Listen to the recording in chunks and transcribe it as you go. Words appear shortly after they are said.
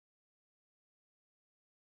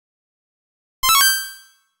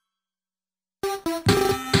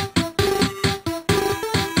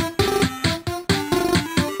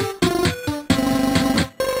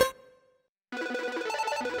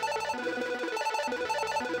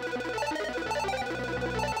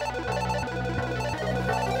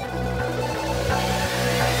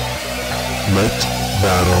Let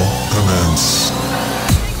battle commence.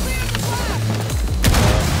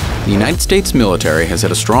 The United States military has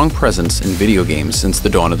had a strong presence in video games since the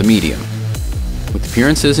dawn of the medium, with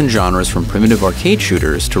appearances in genres from primitive arcade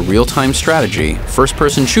shooters to real-time strategy,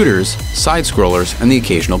 first-person shooters, side-scrollers, and the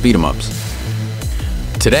occasional beat-em-ups.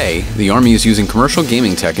 Today, the Army is using commercial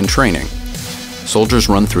gaming tech in training. Soldiers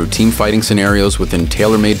run through team-fighting scenarios within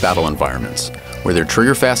tailor-made battle environments, where their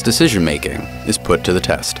trigger-fast decision-making is put to the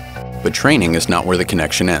test. But training is not where the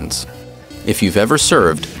connection ends. If you've ever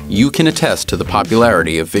served, you can attest to the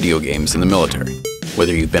popularity of video games in the military.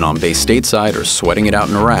 Whether you've been on base stateside or sweating it out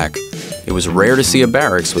in Iraq, it was rare to see a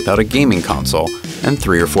barracks without a gaming console and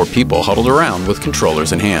 3 or 4 people huddled around with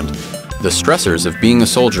controllers in hand. The stressors of being a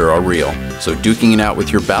soldier are real, so duking it out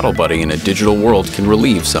with your battle buddy in a digital world can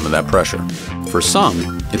relieve some of that pressure. For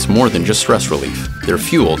some, it's more than just stress relief. They're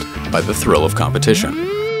fueled by the thrill of competition.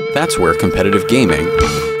 That's where competitive gaming,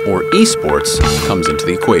 or esports, comes into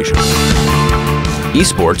the equation.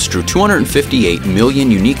 Esports drew 258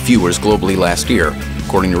 million unique viewers globally last year,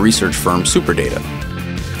 according to research firm Superdata.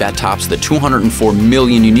 That tops the 204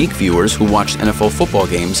 million unique viewers who watched NFL football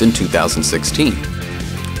games in 2016.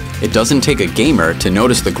 It doesn't take a gamer to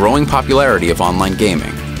notice the growing popularity of online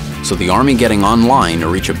gaming, so the Army getting online to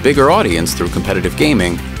reach a bigger audience through competitive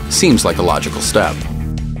gaming seems like a logical step.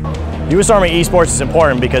 U.S. Army Esports is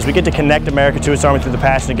important because we get to connect America to its Army through the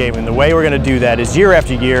passion of gaming. The way we're going to do that is year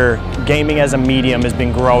after year, gaming as a medium has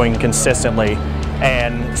been growing consistently.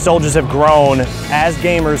 And soldiers have grown as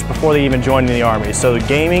gamers before they even joined the Army. So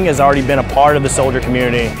gaming has already been a part of the soldier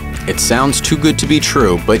community. It sounds too good to be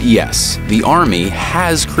true, but yes, the Army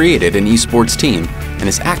has created an esports team and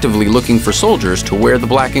is actively looking for soldiers to wear the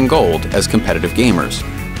black and gold as competitive gamers.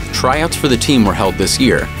 Tryouts for the team were held this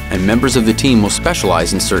year, and members of the team will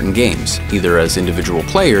specialize in certain games, either as individual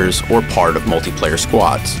players or part of multiplayer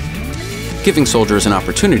squads, giving soldiers an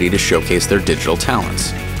opportunity to showcase their digital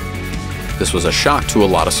talents. This was a shock to a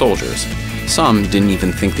lot of soldiers. Some didn't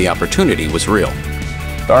even think the opportunity was real.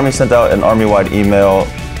 The Army sent out an Army-wide email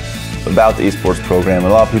about the esports program,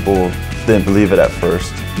 and a lot of people didn't believe it at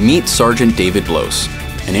first. Meet Sergeant David Blos,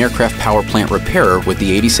 an aircraft power plant repairer with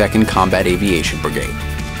the 82nd Combat Aviation Brigade.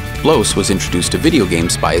 Blos was introduced to video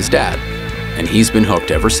games by his dad, and he's been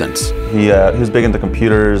hooked ever since. He was big into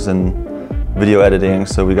computers and video editing,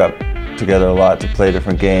 so we got together a lot to play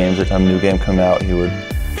different games. Every time a new game came out, he would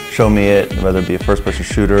show me it, whether it be a first-person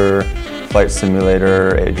shooter, flight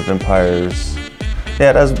simulator, Age of Empires.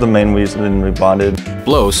 Yeah, that's the main reason we bonded.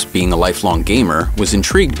 Blos, being a lifelong gamer, was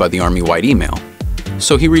intrigued by the Army-wide email,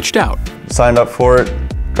 so he reached out. Signed up for it,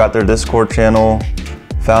 got their Discord channel,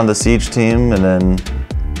 found the Siege team, and then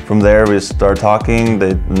from there we just started talking.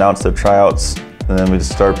 They announced their tryouts, and then we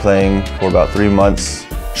just started playing for about 3 months.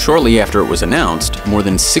 Shortly after it was announced, more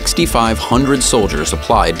than 6,500 soldiers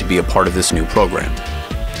applied to be a part of this new program.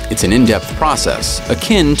 It's an in-depth process,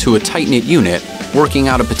 akin to a tight-knit unit working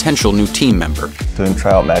out a potential new team member. Doing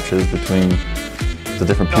tryout matches between the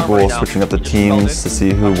different people, switching up the teams to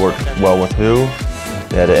see who worked well with who.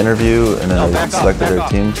 They had an interview, and then they selected their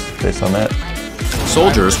teams based on that.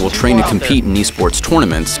 Soldiers will train to compete in esports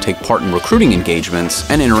tournaments, take part in recruiting engagements,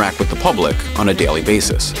 and interact with the public on a daily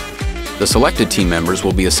basis. The selected team members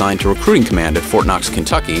will be assigned to recruiting command at Fort Knox,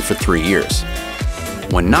 Kentucky for 3 years.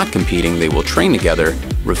 When not competing, they will train together,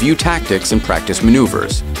 review tactics, and practice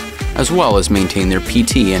maneuvers, as well as maintain their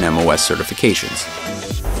PT and MOS certifications.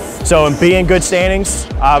 So in being good standings,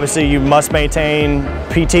 obviously you must maintain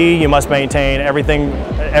PT, you must maintain everything,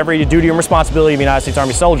 every duty and responsibility of a United States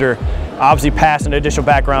Army soldier. Obviously pass an additional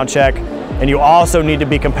background check, and you also need to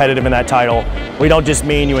be competitive in that title. We don't just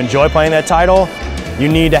mean you enjoy playing that title, you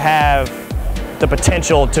need to have the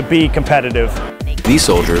potential to be competitive. These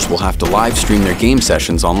soldiers will have to live stream their game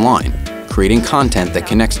sessions online, creating content that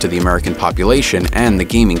connects to the American population and the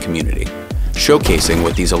gaming community, showcasing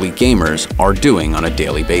what these elite gamers are doing on a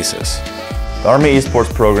daily basis. The Army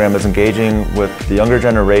Esports program is engaging with the younger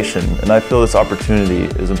generation, and I feel this opportunity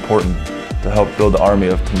is important to help build the Army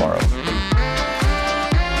of tomorrow.